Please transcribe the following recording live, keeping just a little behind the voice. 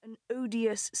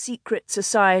odious secret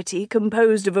society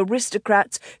composed of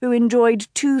aristocrats who enjoyed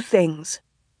two things: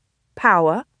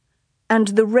 power and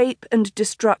the rape and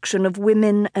destruction of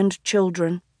women and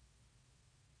children.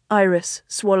 Iris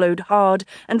swallowed hard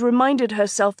and reminded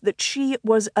herself that she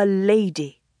was a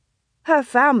lady. Her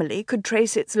family could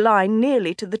trace its line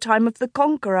nearly to the time of the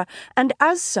Conqueror, and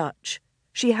as such,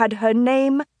 she had her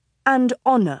name and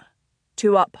honour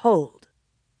to uphold.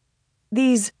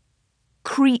 These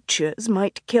creatures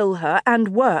might kill her, and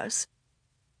worse,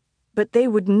 but they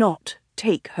would not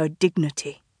take her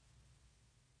dignity.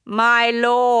 "My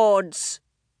lords!"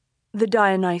 the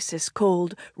Dionysus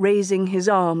called, raising his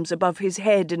arms above his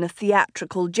head in a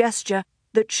theatrical gesture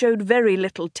that showed very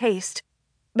little taste,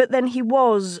 but then he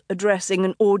was addressing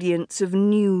an audience of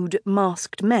nude,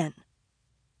 masked men.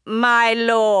 "My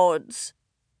lords,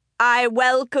 I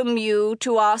welcome you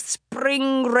to our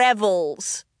spring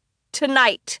revels.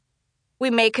 Tonight, we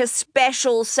make a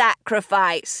special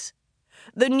sacrifice.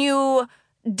 The new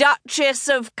Duchess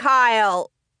of Kyle."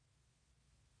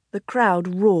 The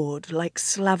crowd roared like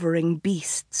slavering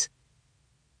beasts.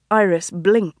 Iris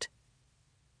blinked.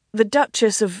 The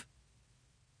Duchess of...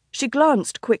 She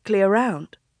glanced quickly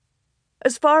around.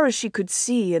 As far as she could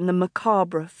see in the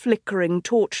macabre, flickering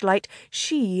torchlight,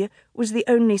 she was the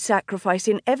only sacrifice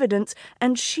in evidence,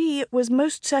 and she was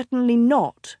most certainly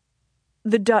not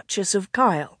the Duchess of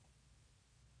Kyle.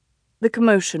 The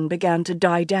commotion began to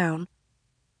die down.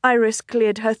 Iris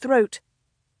cleared her throat.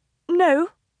 "No,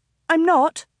 I'm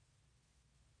not."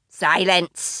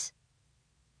 "Silence!"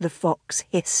 the fox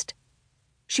hissed.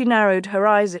 She narrowed her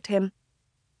eyes at him.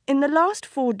 In the last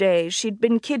 4 days she'd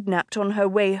been kidnapped on her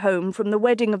way home from the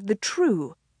wedding of the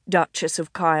true Duchess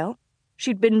of Kyle.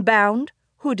 She'd been bound,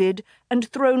 hooded, and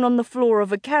thrown on the floor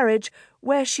of a carriage,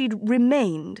 where she'd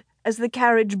remained as the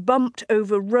carriage bumped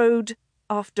over road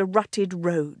after rutted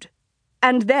road.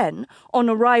 And then, on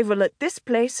arrival at this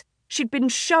place, she'd been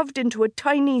shoved into a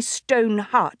tiny stone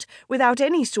hut without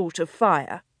any sort of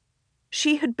fire.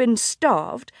 She had been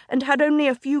starved and had only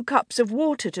a few cups of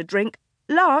water to drink.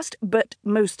 Last, but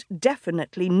most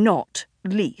definitely not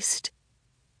least,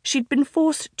 she'd been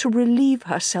forced to relieve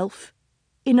herself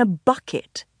in a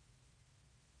bucket.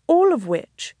 All of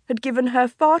which had given her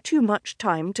far too much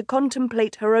time to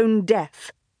contemplate her own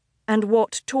death and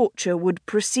what torture would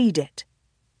precede it.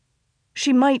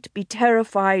 She might be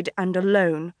terrified and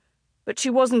alone, but she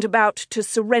wasn't about to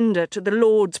surrender to the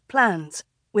Lord's plans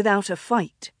without a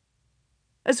fight.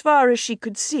 As far as she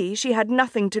could see, she had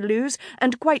nothing to lose,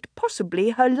 and quite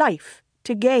possibly her life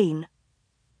to gain.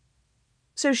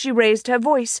 So she raised her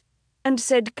voice and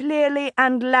said clearly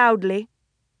and loudly,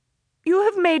 "You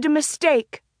have made a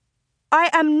mistake.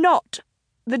 I am not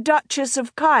the Duchess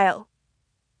of Kyle."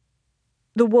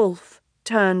 The wolf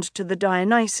turned to the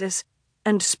Dionysus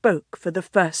and spoke for the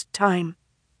first time.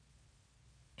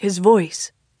 His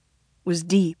voice was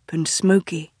deep and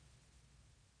smoky.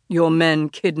 "Your men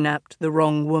kidnapped the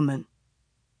wrong woman."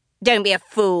 "Don't be a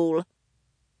fool,"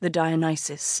 the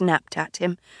Dionysus snapped at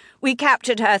him. "We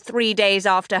captured her 3 days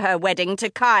after her wedding to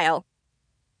Kyle."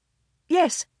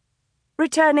 "Yes,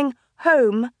 returning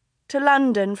home to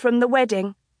London from the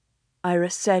wedding,"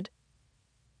 Iris said.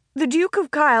 "The Duke of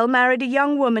Kyle married a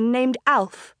young woman named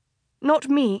Alf, not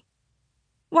me.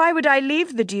 Why would I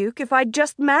leave the Duke if I'd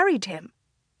just married him?"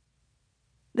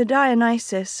 The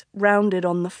Dionysus rounded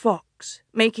on the fox,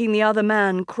 making the other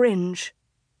man cringe.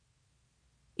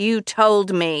 "You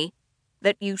told me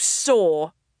that you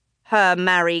saw her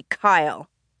marry Kyle."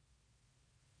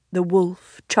 The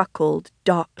wolf chuckled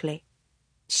darkly.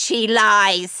 "She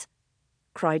lies!"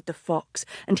 cried the fox,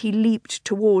 and he leaped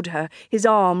toward her, his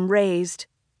arm raised.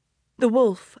 The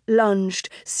wolf lunged,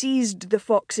 seized the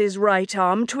fox's right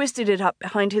arm, twisted it up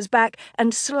behind his back,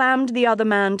 and slammed the other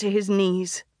man to his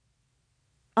knees.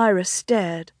 Iris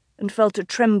stared and felt a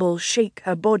tremble shake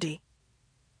her body.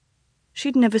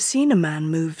 She'd never seen a man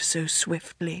move so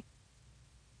swiftly,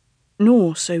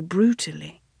 nor so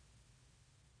brutally.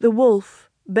 The wolf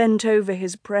bent over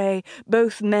his prey,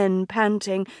 both men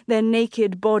panting, their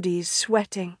naked bodies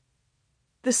sweating.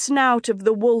 The snout of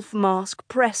the wolf mask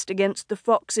pressed against the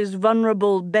fox's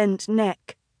vulnerable bent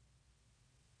neck.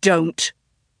 "Don't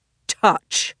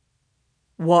touch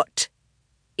what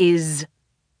is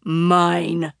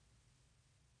mine."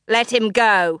 "Let him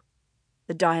go,"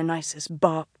 the Dionysus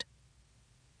barked.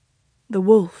 The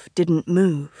wolf didn't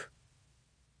move.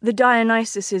 The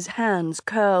Dionysus's hands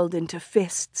curled into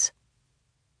fists.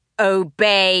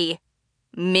 "Obey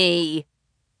me."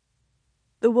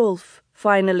 The wolf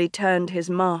finally turned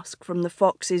his mask from the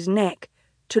fox's neck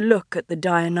to look at the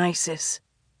Dionysus.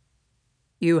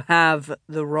 "You have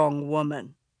the wrong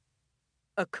woman.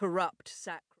 A corrupt sacrifice."